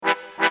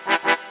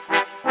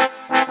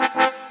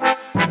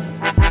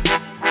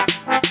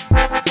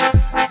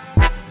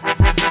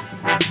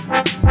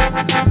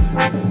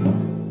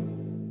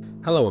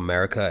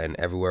America and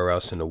everywhere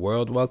else in the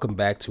world. Welcome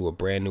back to a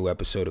brand new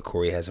episode of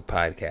Corey Has a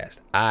Podcast.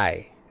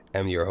 I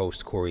am your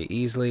host, Corey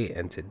Easley,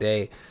 and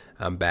today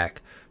I'm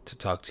back to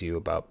talk to you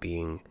about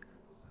being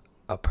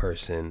a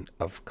person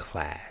of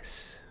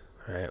class,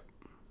 right?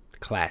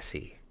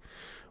 Classy.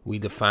 We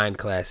define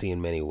classy in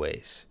many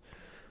ways.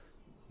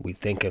 We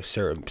think of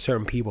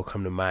certain people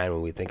come to mind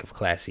when we think of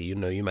classy. You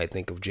know, you might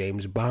think of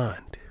James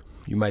Bond.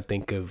 You might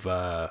think of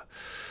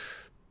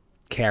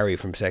Carrie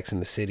from Sex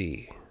and the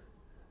City.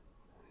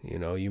 You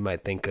know, you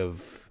might think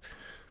of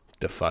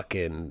the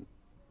fucking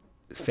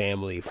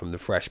family from The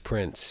Fresh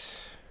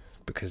Prince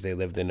because they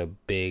lived in a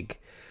big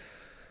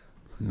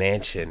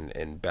mansion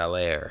in Bel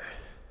Air,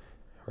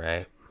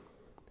 right?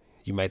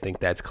 You might think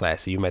that's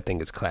classy. You might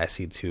think it's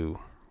classy to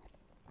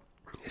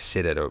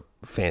sit at a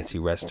fancy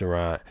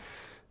restaurant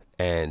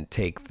and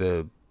take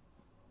the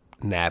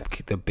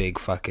big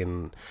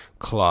fucking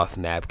cloth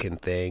napkin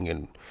thing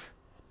and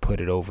put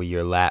it over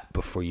your lap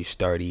before you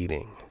start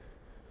eating,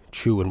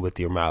 chewing with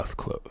your mouth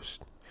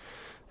closed.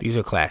 These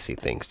are classy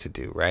things to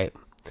do, right?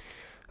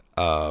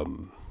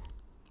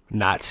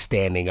 Not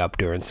standing up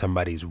during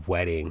somebody's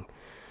wedding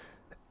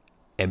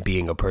and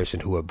being a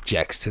person who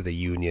objects to the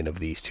union of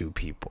these two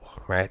people,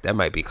 right? That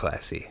might be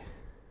classy.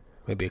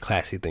 Maybe a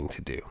classy thing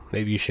to do.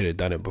 Maybe you should have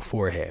done it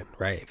beforehand,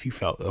 right? If you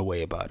felt a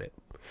way about it.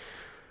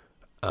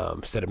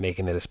 Instead of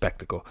making it a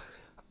spectacle.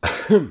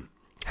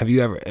 Have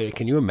you ever,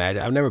 can you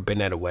imagine? I've never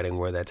been at a wedding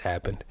where that's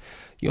happened.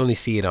 You only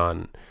see it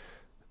on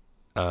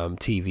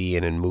TV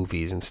and in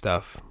movies and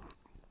stuff.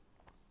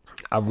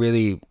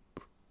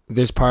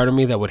 There's part of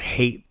me that would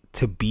hate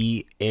to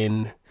be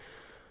in,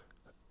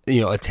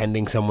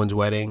 attending someone's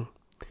wedding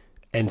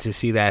and to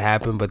see that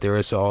happen. But there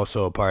is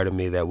also a part of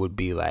me that would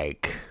be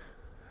like,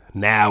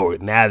 now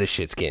the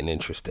shit's getting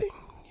interesting,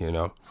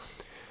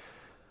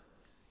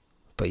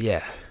 But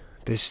yeah,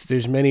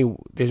 there's many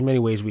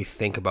ways we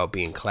think about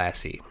being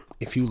classy.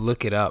 If you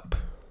look it up,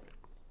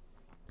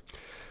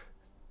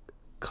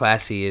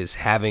 classy is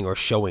having or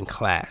showing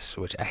class,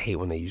 which I hate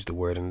when they use the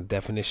word in the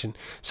definition,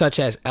 such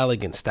as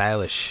elegant,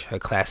 stylish, a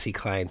classy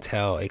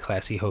clientele, a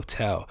classy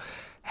hotel,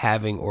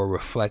 having or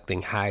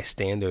reflecting high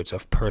standards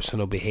of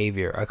personal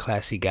behavior, a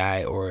classy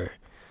guy or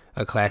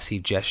a classy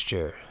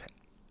gesture,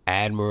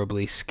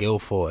 admirably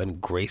skillful and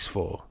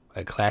graceful,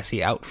 a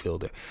classy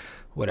outfielder.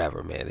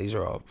 Whatever, man. These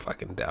are all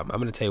fucking dumb.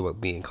 I'm going to tell you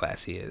what being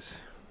classy is.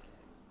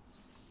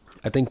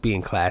 I think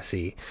being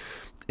classy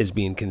is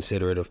being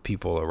considerate of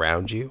people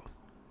around you,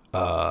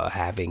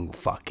 having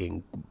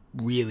fucking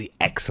really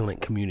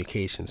excellent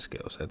communication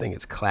skills. I think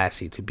it's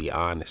classy to be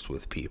honest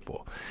with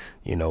people.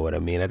 You know what I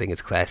mean? I think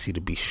it's classy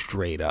to be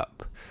straight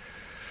up.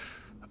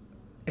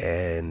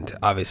 And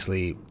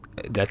obviously,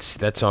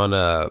 that's on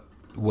a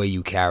way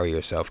you carry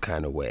yourself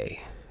kind of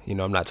way.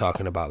 I'm not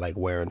talking about like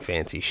wearing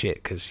fancy shit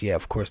because, yeah,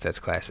 of course that's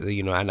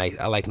classy.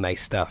 I like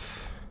nice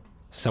stuff.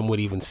 Some would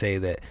even say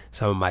that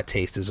some of my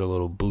taste is a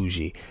little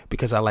bougie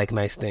because I like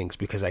nice things,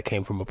 because I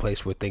came from a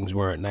place where things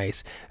weren't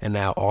nice. And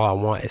now all I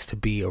want is to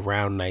be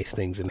around nice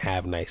things and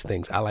have nice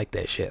things. I like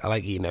that shit. I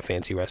like eating at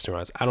fancy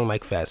restaurants. I don't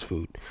like fast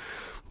food.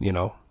 I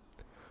don't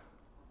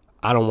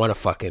want a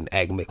fucking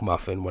Egg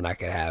McMuffin when I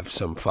could have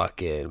some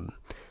fucking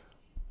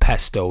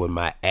pesto and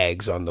my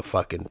eggs on the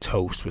fucking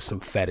toast with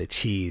some feta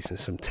cheese and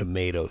some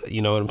tomatoes.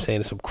 You know what I'm saying?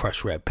 And some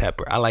crushed red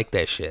pepper. I like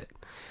that shit.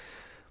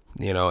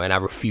 And I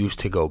refuse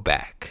to go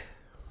back.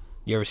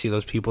 You ever see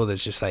those people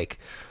that's just like,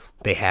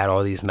 they had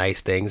all these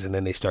nice things and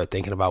then they start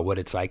thinking about what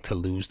it's like to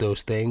lose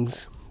those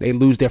things? They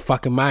lose their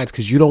fucking minds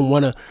because you don't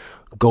want to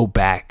go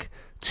back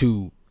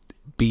to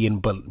being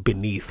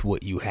beneath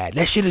what you had.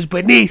 That shit is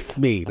beneath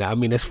me. Now, I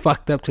mean, it's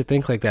fucked up to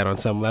think like that on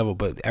some level,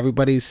 but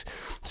everybody's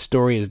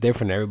story is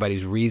different.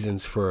 Everybody's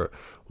reasons for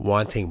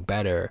wanting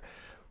better.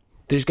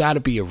 There's got to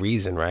be a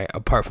reason, right?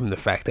 Apart from the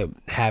fact that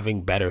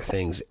having better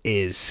things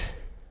is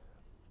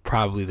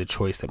probably the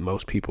choice that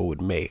most people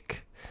would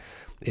make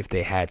if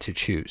they had to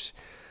choose.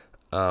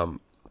 But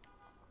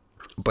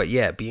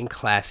yeah, being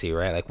classy,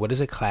 right? Like, what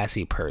is a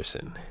classy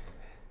person?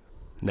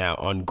 Now,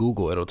 on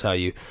Google, it'll tell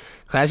you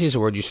classy is a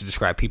word used to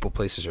describe people,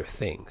 places, or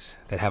things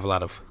that have a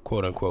lot of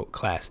quote-unquote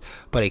class.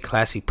 But a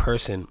classy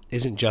person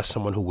isn't just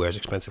someone who wears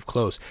expensive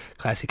clothes.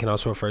 Classy can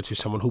also refer to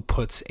someone who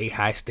puts a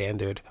high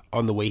standard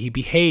on the way he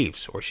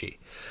behaves, or she.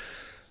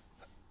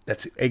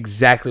 That's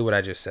exactly what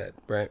I just said,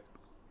 right?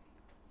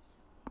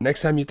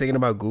 Next time you're thinking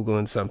about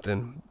Googling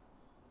something,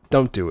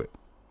 don't do it.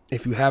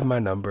 If you have my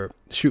number,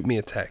 shoot me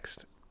a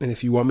text. And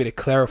if you want me to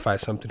clarify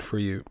something for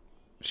you,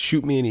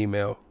 shoot me an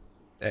email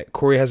at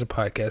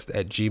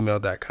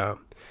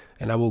coreyhasapodcast@gmail.com,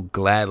 and I will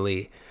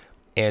gladly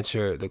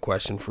answer the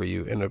question for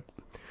you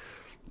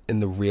in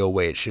the real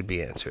way it should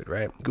be answered,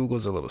 right?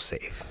 Google's a little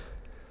safe.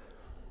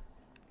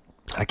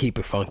 I keep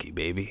it funky,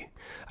 baby.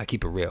 I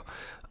keep it real.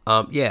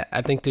 Yeah,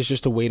 I think there's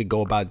just a way to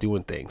go about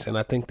doing things, and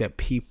I think that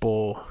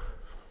people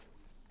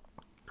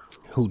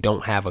who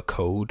don't have a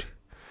code,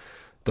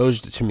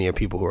 those to me are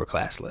people who are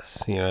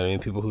classless. You know what I mean?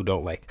 People who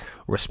don't like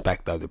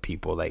respect other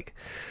people, like,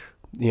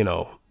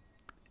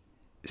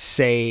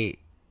 say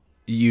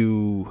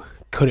you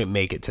couldn't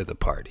make it to the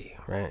party,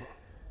 right?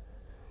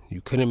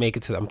 You couldn't make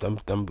it to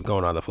I'm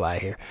going on the fly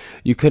here.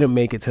 You couldn't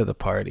make it to the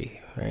party,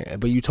 right?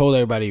 But you told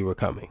everybody you were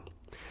coming.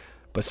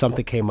 But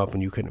something came up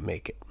and you couldn't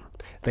make it.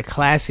 The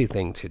classy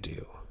thing to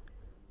do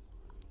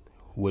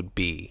would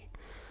be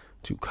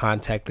to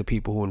contact the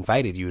people who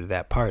invited you to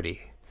that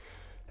party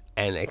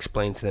and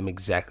explain to them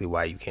exactly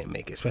why you can't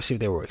make it, especially if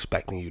they were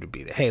expecting you to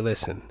be there. Hey,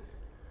 listen,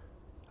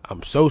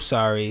 I'm so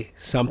sorry.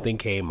 Something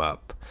came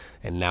up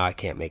and now I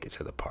can't make it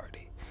to the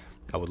party.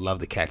 I would love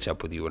to catch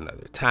up with you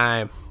another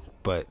time,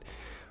 but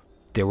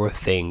there were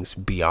things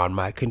beyond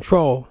my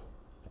control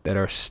that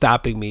are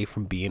stopping me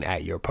from being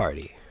at your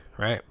party,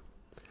 right?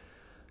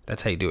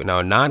 That's how you do it. Now,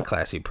 a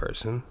non-classy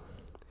person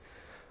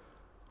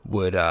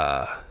would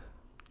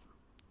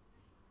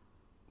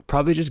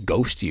probably just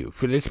ghost you.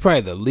 It's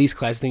probably the least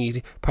classy thing you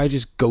do. Probably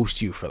just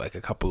ghost you for like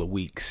a couple of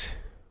weeks.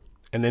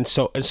 And then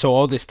so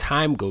all this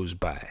time goes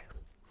by.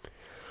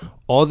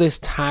 All this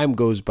time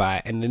goes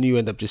by, and then you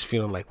end up just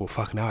feeling like, well,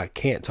 fuck, now I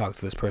can't talk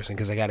to this person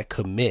because I got to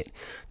commit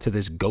to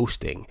this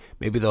ghosting.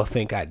 Maybe they'll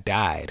think I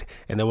died.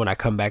 And then when I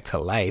come back to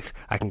life,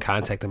 I can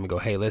contact them and go,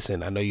 hey,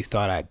 listen, I know you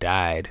thought I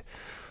died.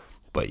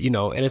 But, you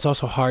know, and it's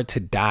also hard to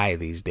die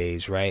these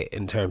days, right?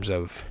 In terms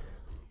of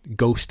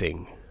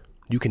ghosting,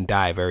 you can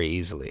die very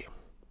easily.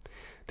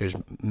 There's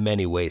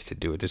many ways to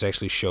do it. There's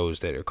actually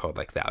shows that are called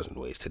like 1,000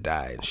 Ways to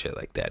Die and shit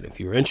like that. If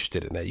you're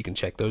interested in that, you can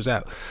check those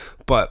out.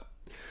 But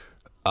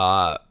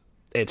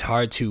it's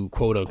hard to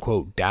quote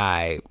unquote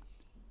die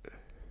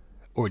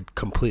or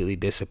completely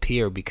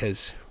disappear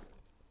because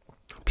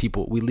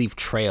we leave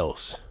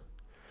trails.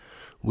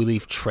 We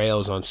leave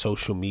trails on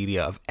social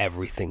media of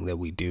everything that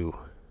we do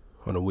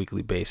on a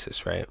weekly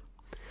basis, right?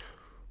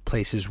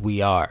 Places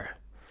we are,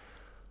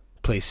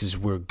 places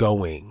we're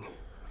going,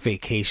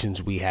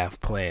 vacations we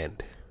have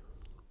planned.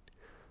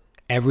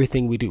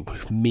 Everything we do,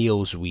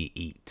 meals we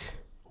eat,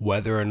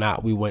 whether or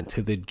not we went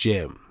to the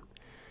gym,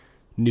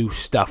 new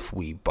stuff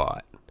we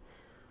bought,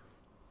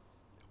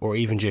 or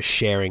even just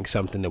sharing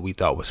something that we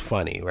thought was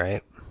funny,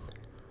 right?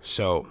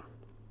 So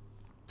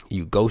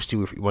you ghost you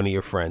with one of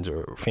your friends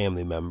or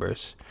family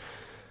members,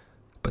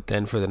 but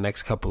then for the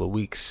next couple of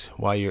weeks,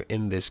 while you're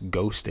in this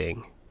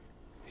ghosting,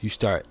 you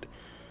start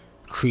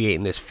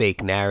creating this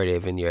fake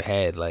narrative in your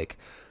head like,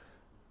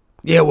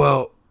 yeah,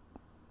 well,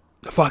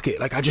 fuck it.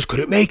 Like, I just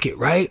couldn't make it,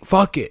 right?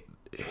 Fuck it.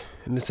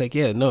 And it's like,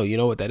 yeah, no, you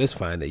know what? That is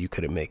fine that you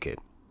couldn't make it.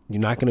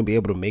 You're not going to be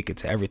able to make it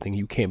to everything.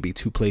 You can't be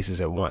two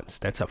places at once.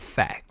 That's a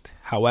fact.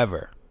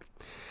 However,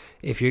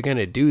 if you're going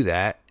to do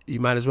that, you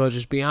might as well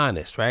just be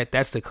honest, right?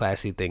 That's the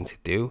classy thing to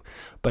do.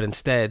 But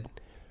instead,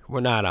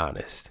 we're not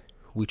honest.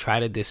 We try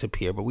to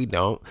disappear, but we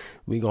don't.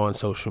 We go on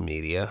social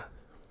media.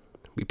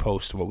 We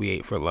post what we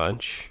ate for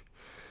lunch.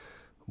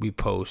 We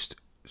post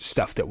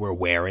stuff that we're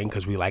wearing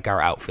because we like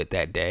our outfit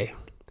that day.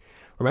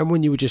 Remember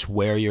when you would just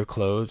wear your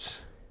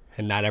clothes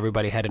and not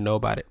everybody had to know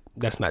about it?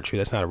 That's not true.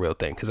 That's not a real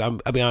thing. Because I'll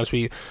be honest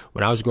with you,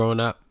 when I was growing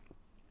up,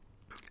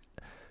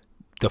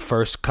 the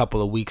first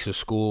couple of weeks of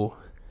school,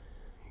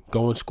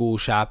 going school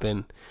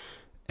shopping,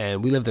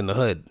 and we lived in the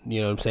hood,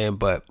 you know what I'm saying?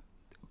 But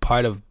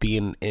part of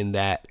being in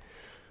that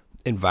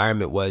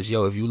environment was,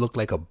 if you look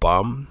like a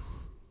bum,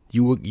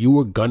 you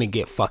were gonna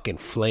get fucking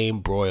flame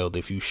broiled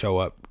if you show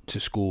up to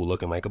school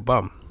looking like a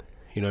bum.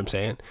 You know what I'm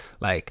saying?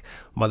 Like,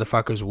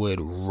 motherfuckers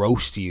would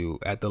roast you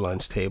at the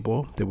lunch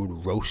table. They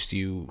would roast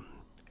you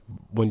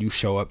when you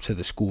show up to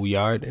the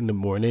schoolyard in the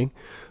morning.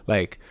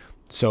 Like,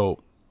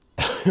 so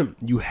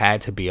you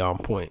had to be on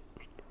point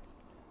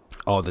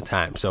all the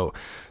time. So,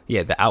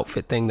 yeah, the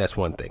outfit thing, that's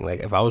one thing. Like,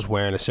 if I was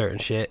wearing a certain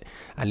shit,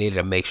 I needed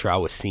to make sure I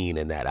was seen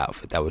in that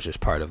outfit. That was just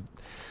part of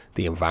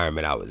the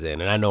environment I was in.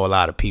 And I know a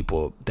lot of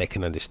people that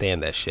can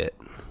understand that shit.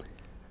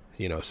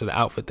 You know, so the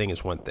outfit thing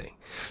is one thing.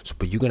 So,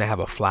 but you're going to have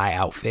a fly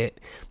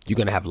outfit. You're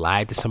going to have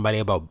lied to somebody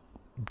about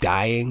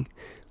dying.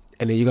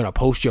 And then you're going to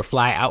post your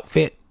fly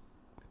outfit.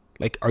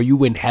 Like, are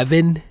you in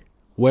heaven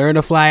wearing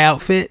a fly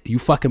outfit? You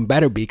fucking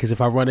better be. Because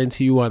if I run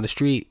into you on the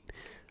street,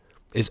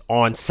 it's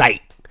on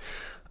sight.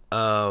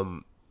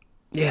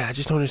 Yeah, I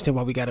just don't understand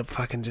why we got to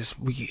fucking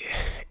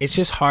it's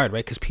just hard,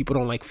 right? Because people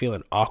don't like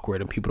feeling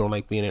awkward and people don't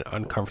like being in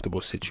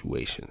uncomfortable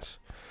situations.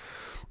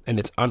 And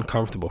it's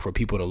uncomfortable for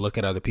people to look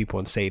at other people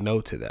and say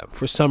no to them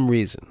for some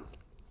reason.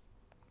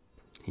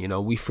 You know,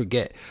 we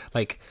forget,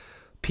 like,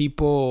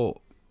 people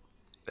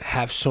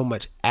have so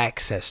much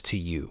access to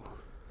you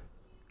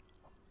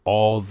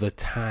all the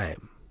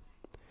time.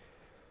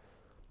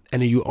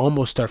 And then you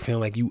almost start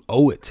feeling like you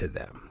owe it to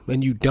them.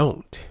 And you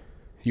don't.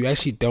 You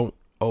actually don't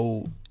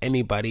owe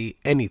anybody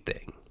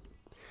anything.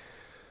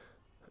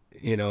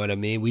 You know what I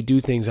mean? We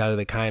do things out of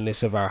the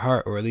kindness of our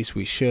heart, or at least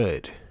we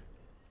should.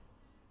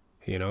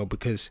 You know,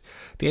 because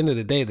at the end of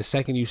the day, the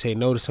second you say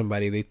no to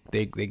somebody,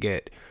 they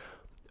get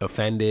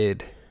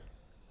offended.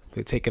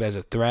 They take it as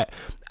a threat.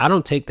 I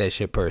don't take that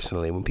shit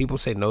personally. When people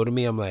say no to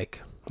me, I'm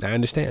like, I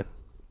understand.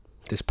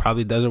 This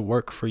probably doesn't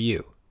work for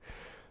you.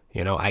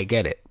 You know, I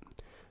get it.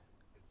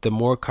 The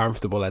more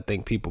comfortable I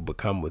think people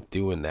become with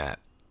doing that,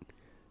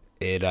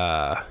 it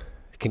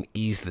can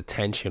ease the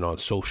tension on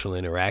social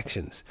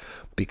interactions,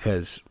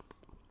 because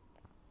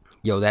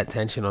Yo, that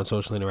tension on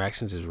social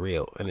interactions is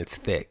real, and it's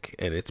thick,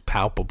 and it's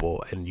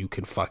palpable, and you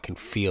can fucking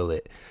feel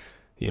it.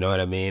 You know what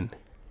I mean?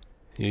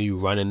 You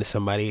run into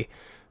somebody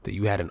that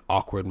you had an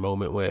awkward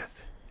moment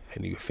with,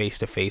 and you're face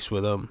to face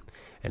with them,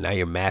 and now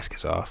your mask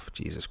is off.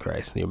 Jesus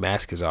Christ, your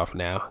mask is off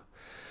now.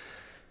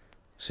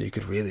 So you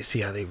could really see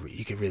how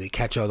you could really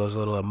catch all those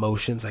little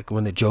emotions. Like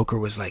when the Joker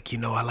was like,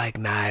 I like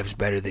knives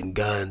better than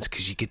guns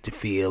because you get to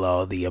feel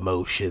all the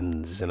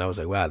emotions. And I was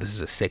like, wow, this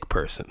is a sick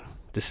person.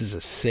 This is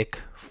a sick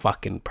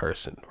fucking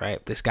person,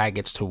 right? This guy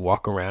gets to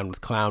walk around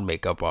with clown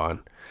makeup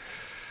on,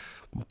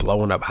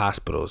 blowing up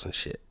hospitals and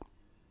shit,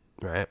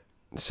 right?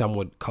 Some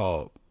would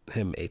call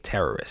him a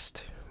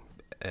terrorist.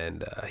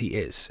 And he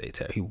is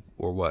he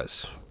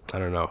was. I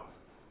don't know.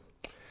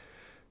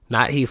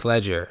 Not Heath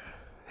Ledger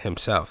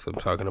himself. I'm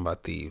talking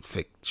about the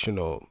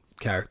fictional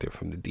character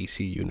from the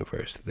DC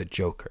universe, the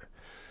Joker.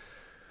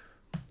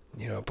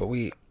 But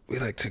we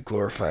like to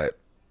glorify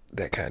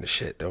that kind of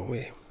shit, don't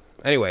we?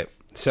 Anyway,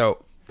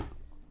 so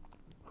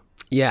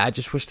yeah, I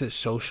just wish that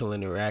social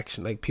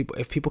interaction, like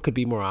if people could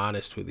be more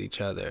honest with each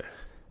other,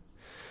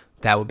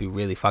 that would be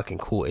really fucking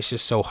cool. It's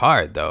just so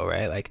hard though,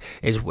 right? Like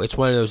it's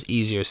one of those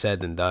easier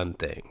said than done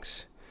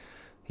things.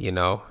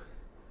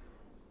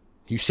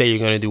 You say you're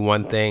going to do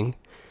one thing,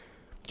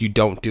 you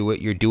don't do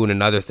it, you're doing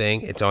another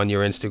thing, it's on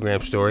your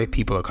Instagram story,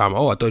 people are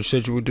commenting, I thought you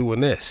said you were doing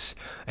this.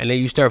 And then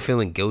you start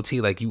feeling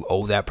guilty, like you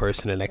owe that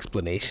person an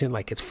explanation.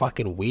 Like, it's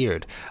fucking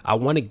weird. I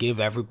want to give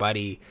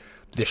everybody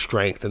the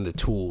strength and the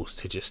tools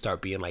to just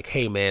start being like,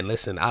 hey man,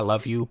 listen, I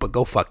love you, but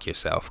go fuck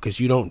yourself, because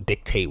you don't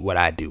dictate what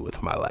I do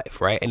with my life,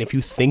 right? And if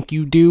you think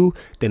you do,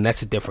 then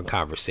that's a different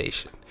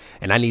conversation.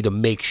 And I need to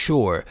make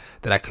sure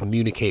that I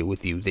communicate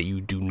with you that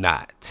you do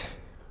not.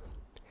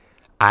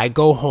 I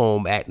go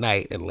home at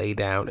night and lay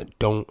down and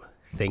don't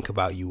think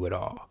about you at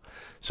all.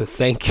 So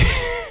thank you.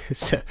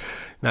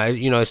 Now,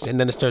 and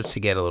then it starts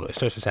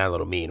to sound a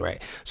little mean,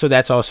 right? So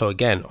that's also,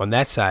 again, on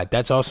that side,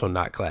 that's also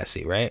not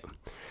classy, right?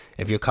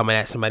 If you're coming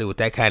at somebody with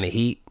that kind of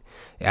heat,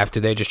 after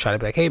they're just trying to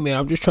be like, hey man,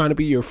 I'm just trying to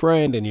be your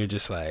friend, and you're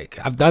just like,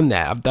 I've done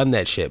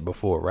that shit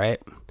before,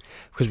 right?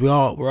 Because we're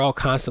all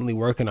constantly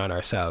working on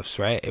ourselves,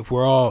 right? If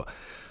we're all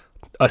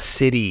a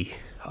city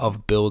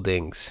of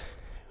buildings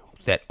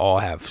that all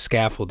have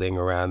scaffolding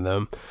around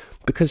them,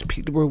 because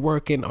we're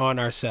working on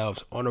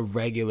ourselves on a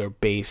regular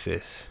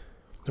basis,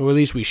 or at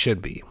least we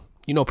should be.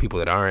 People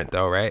that aren't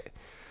though, right?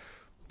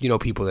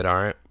 People that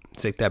aren't.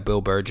 It's like that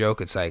Bill Burr joke.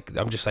 It's like,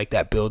 I'm just like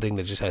that building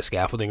that just has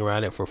scaffolding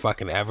around it for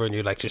fucking ever, and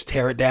you're like, just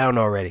tear it down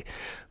already.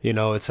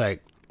 It's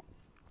like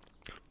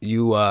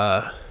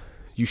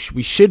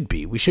we should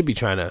be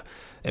trying to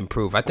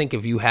improve. I think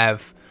if you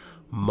have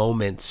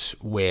moments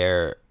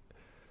where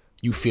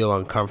you feel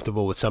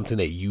uncomfortable with something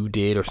that you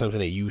did or something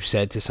that you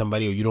said to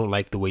somebody, or you don't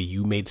like the way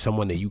you made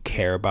someone that you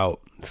care about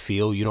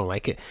feel, you don't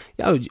like it,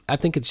 I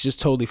think it's just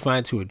totally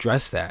fine to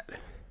address that.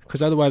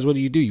 Because otherwise, what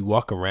do? You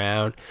walk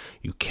around,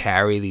 you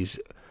carry these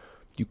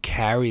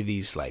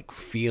like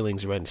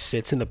feelings around,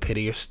 sits in the pit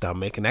of your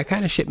stomach, and that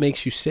kind of shit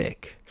makes you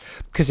sick.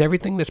 Because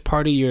everything that's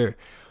part of your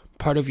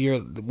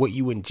what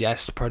you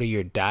ingest, part of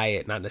your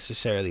diet, not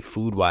necessarily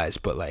food wise,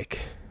 but like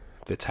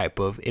the type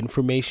of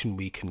information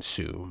we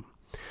consume,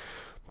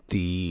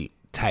 the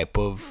type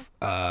of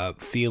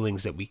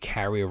feelings that we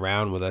carry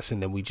around with us,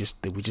 and then we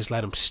just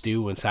let them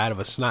stew inside of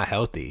us. It's not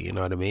healthy. You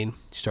know what I mean? You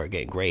start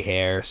getting gray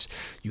hairs.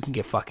 You can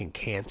get fucking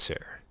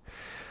cancer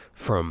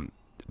from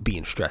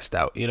being stressed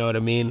out. You know what I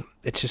mean?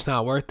 It's just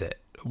not worth it.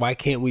 Why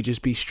can't we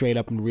just be straight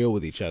up and real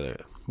with each other?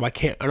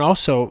 And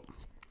also,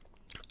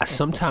 I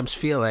sometimes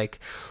feel like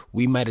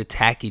we might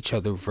attack each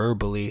other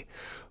verbally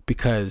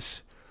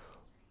because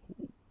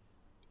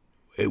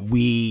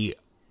we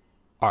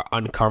are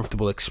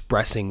uncomfortable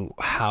expressing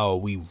how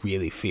we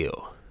really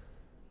feel.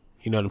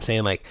 You know what I'm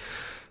saying? Like,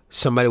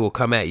 somebody will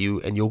come at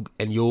you and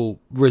you'll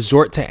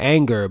resort to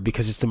anger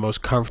because it's the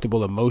most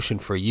comfortable emotion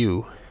for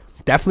you.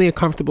 Definitely a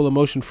comfortable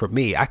emotion for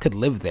me. I could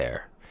live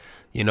there.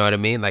 You know what I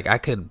mean? Like, I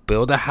could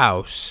build a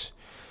house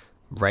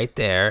right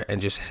there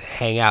and just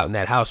hang out in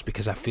that house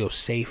because I feel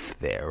safe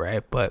there,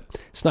 right? But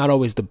it's not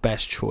always the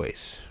best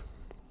choice.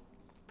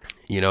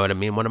 You know what I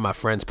mean? One of my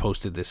friends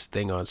posted this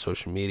thing on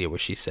social media where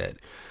she said,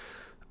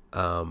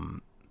 the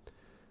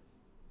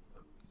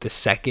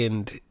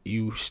second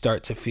you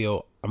start to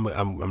feel,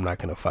 I'm not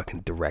gonna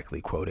fucking directly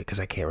quote it because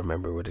I can't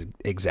remember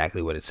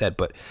exactly what it said,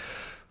 but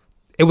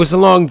it was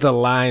along the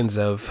lines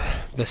of,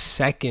 the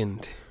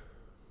second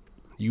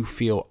you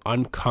feel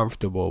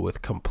uncomfortable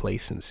with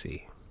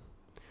complacency,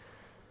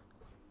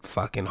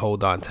 fucking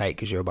hold on tight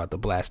because you're about to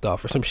blast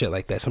off, or some shit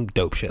like that, some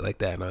dope shit like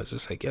that. And I was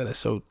just like, yeah, that's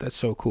so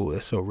cool,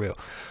 that's so real.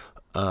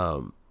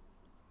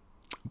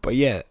 But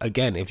yeah,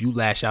 again, if you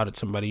lash out at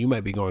somebody, you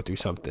might be going through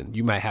something.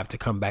 You might have to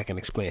come back and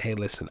explain, hey,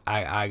 listen,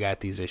 I got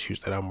these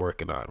issues that I'm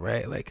working on,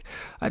 right? Like,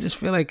 I just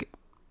feel like,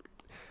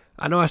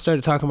 I know I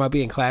started talking about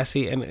being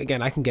classy, and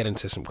again, I can get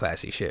into some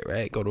classy shit,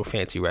 right? Go to a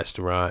fancy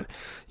restaurant,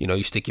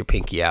 you stick your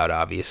pinky out,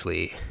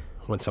 obviously,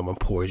 when someone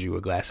pours you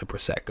a glass of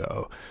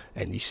Prosecco,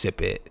 and you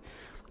sip it,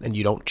 and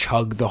you don't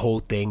chug the whole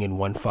thing in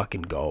one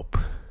fucking gulp,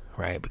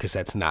 right? Because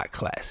that's not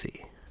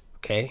classy.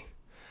 okay?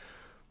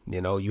 You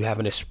know, you have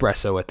an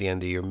espresso at the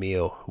end of your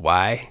meal.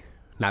 Why?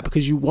 Not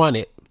because you want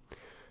it,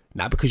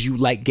 not because you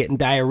like getting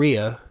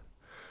diarrhea,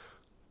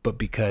 but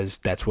because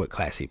that's what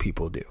classy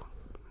people do,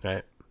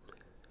 right?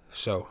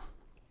 So,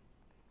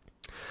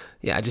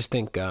 yeah, I just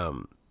think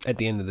at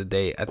the end of the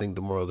day, I think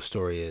the moral of the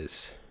story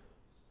is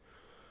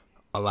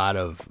a lot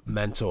of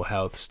mental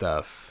health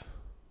stuff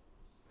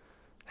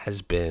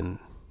has been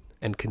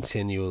and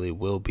continually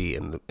will be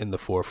in the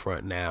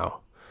forefront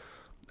now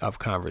of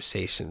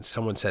conversations.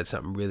 Someone said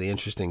something really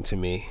interesting to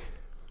me,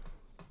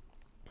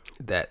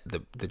 that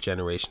the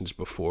generations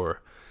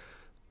before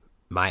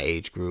my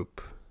age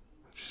group,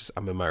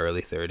 I'm in my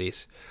early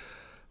 30s,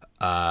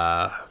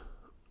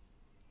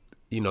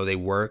 they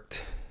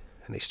worked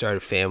and they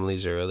started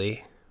families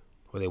early,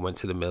 or they went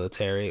to the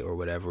military or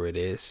whatever it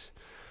is,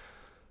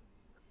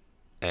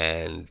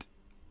 and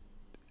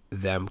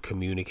them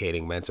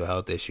communicating mental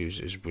health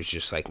issues was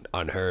just like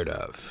unheard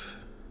of.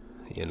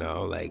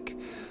 Like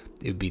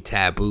it'd be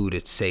taboo to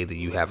say that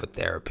you have a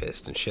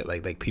therapist and shit.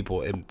 Like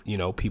people,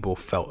 people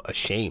felt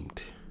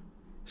ashamed.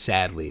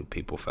 Sadly,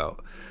 people felt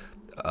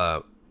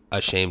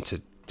ashamed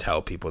to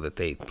tell people that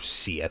they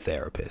see a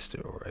therapist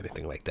or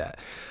anything like that.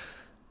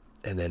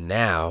 And then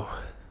now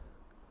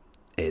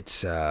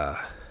it's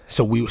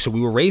so we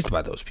were raised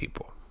by those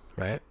people,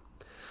 right?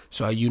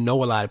 So a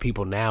lot of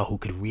people now who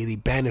could really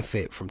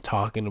benefit from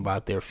talking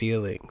about their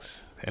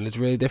feelings, and it's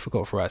really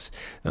difficult for us.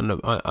 And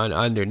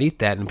underneath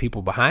that, and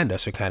people behind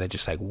us are kind of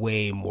just like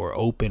way more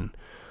open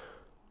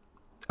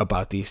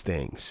about these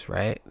things,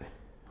 right?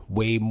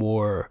 Way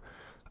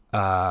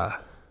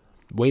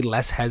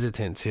less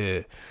hesitant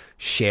to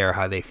share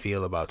how they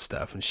feel about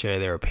stuff and share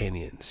their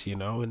opinions,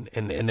 and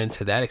then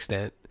to that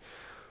extent,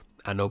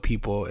 I know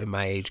people in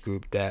my age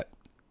group that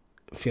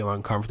feel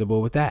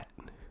uncomfortable with that.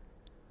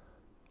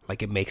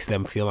 Like it makes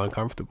them feel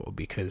uncomfortable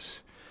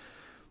because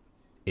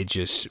it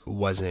just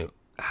wasn't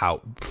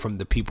how from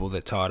the people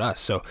that taught us.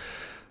 So,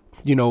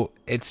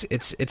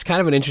 it's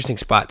kind of an interesting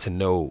spot to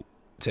know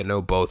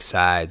both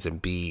sides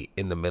and be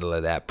in the middle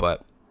of that.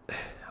 But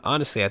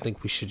honestly, I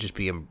think we should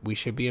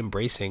be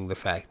embracing the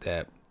fact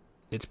that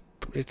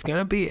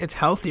it's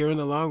healthier in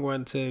the long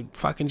run to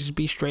fucking just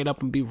be straight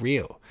up and be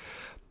real.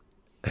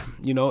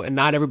 And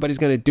not everybody's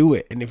going to do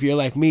it. And if you're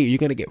like me, you're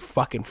going to get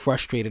fucking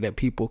frustrated at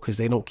people because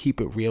they don't keep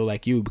it real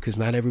like you, because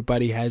not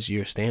everybody has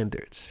your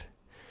standards.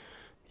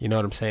 You know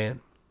what I'm saying?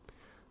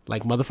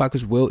 Like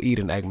motherfuckers will eat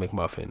an Egg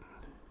McMuffin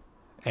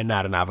and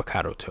not an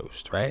avocado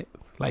toast, right?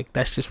 Like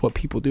that's just what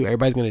people do.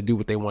 Everybody's going to do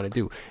what they want to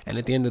do. And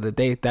at the end of the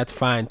day, that's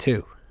fine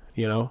too.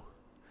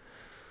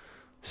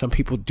 Some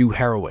people do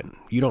heroin.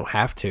 You don't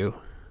have to,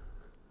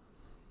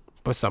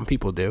 but some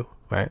people do,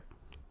 right?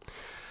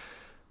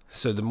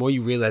 So the more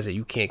you realize that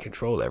you can't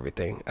control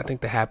everything, I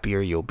think the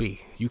happier you'll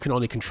be. You can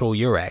only control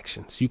your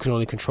actions. You can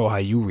only control how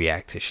you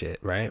react to shit,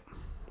 right?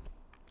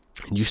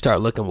 And you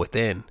start looking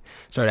within,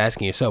 start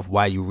asking yourself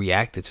why you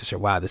reacted to shit.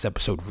 Wow, this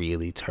episode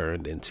really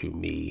turned into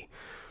me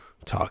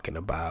talking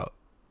about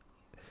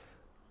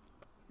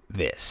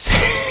this.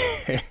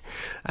 I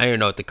don't even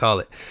know what to call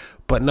it.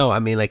 But no, I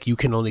mean, like, you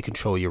can only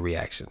control your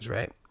reactions,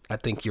 right? I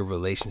think your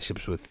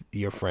relationships with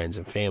your friends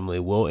and family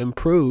will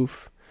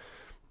improve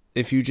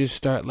if you just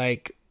start,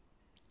 like,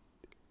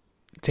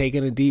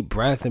 taking a deep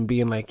breath and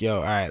being like, yo,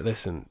 all right,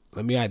 listen,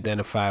 let me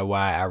identify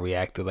why I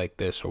reacted like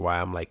this or why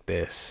I'm like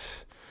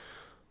this.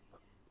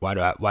 Why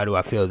do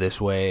I feel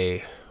this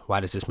way? Why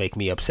does this make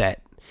me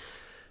upset?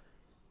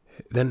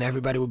 Then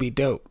everybody will be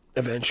dope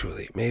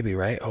eventually. Maybe,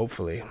 right?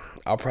 Hopefully.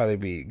 I'll probably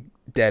be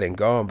dead and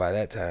gone by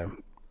that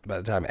time. By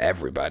the time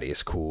everybody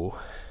is cool,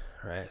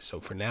 right? So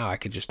for now, I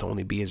could just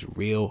only be as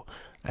real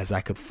as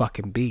I could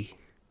fucking be.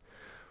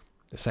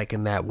 It's like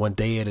in that One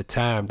Day at a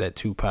Time, that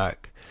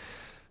Tupac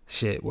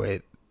shit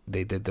where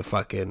they did the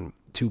fucking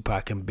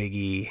Tupac and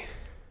Biggie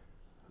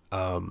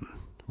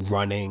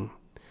running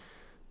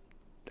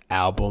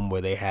album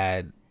where they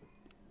had,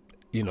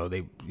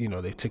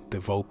 they took the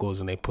vocals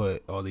and they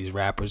put all these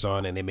rappers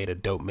on and they made a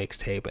dope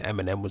mixtape, and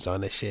Eminem was on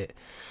this shit.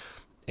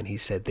 And he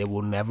said, there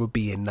will never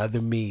be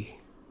another me.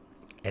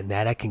 And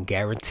that I can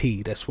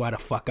guarantee. That's why the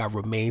fuck I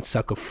remain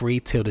sucker free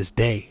till this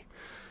day.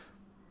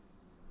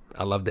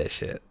 I love that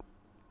shit.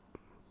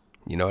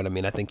 You know what I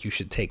mean? I think you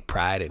should take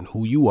pride in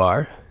who you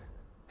are.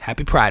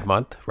 Happy Pride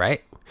Month,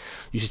 right?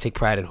 You should take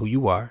pride in who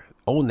you are.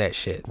 Own that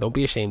shit. Don't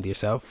be ashamed of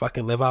yourself.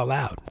 Fucking live out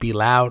loud. Be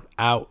loud,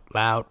 out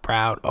loud,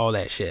 proud, all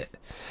that shit.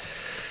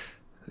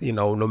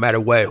 No matter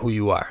who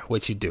you are,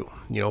 what you do.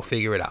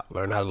 Figure it out.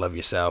 Learn how to love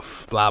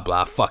yourself. Blah,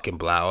 blah, fucking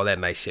blah. All that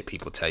nice shit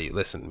people tell you.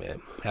 Listen,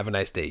 man. Have a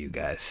nice day, you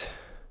guys.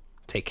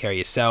 Take care of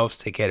yourselves.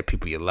 Take care of the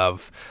people you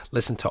love.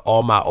 Listen to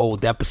all my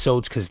old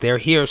episodes because they're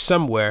here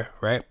somewhere,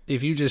 right?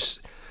 If you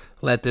just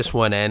let this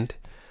one end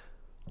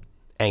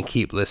and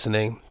keep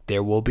listening,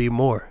 there will be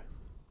more.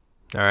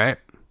 All right?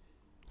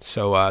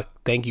 So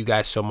thank you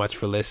guys so much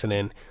for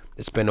listening.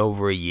 It's been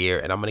over a year,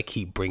 and I'm going to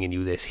keep bringing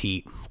you this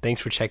heat. Thanks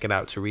for checking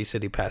out Teresa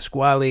Di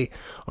Pasquale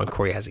on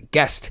Corey Has a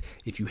Guest.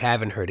 If you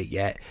haven't heard it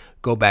yet,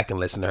 go back and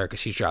listen to her because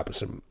she's dropping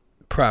some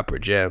proper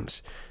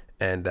gems.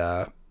 And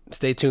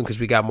Stay tuned because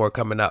we got more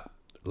coming up.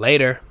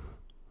 Later.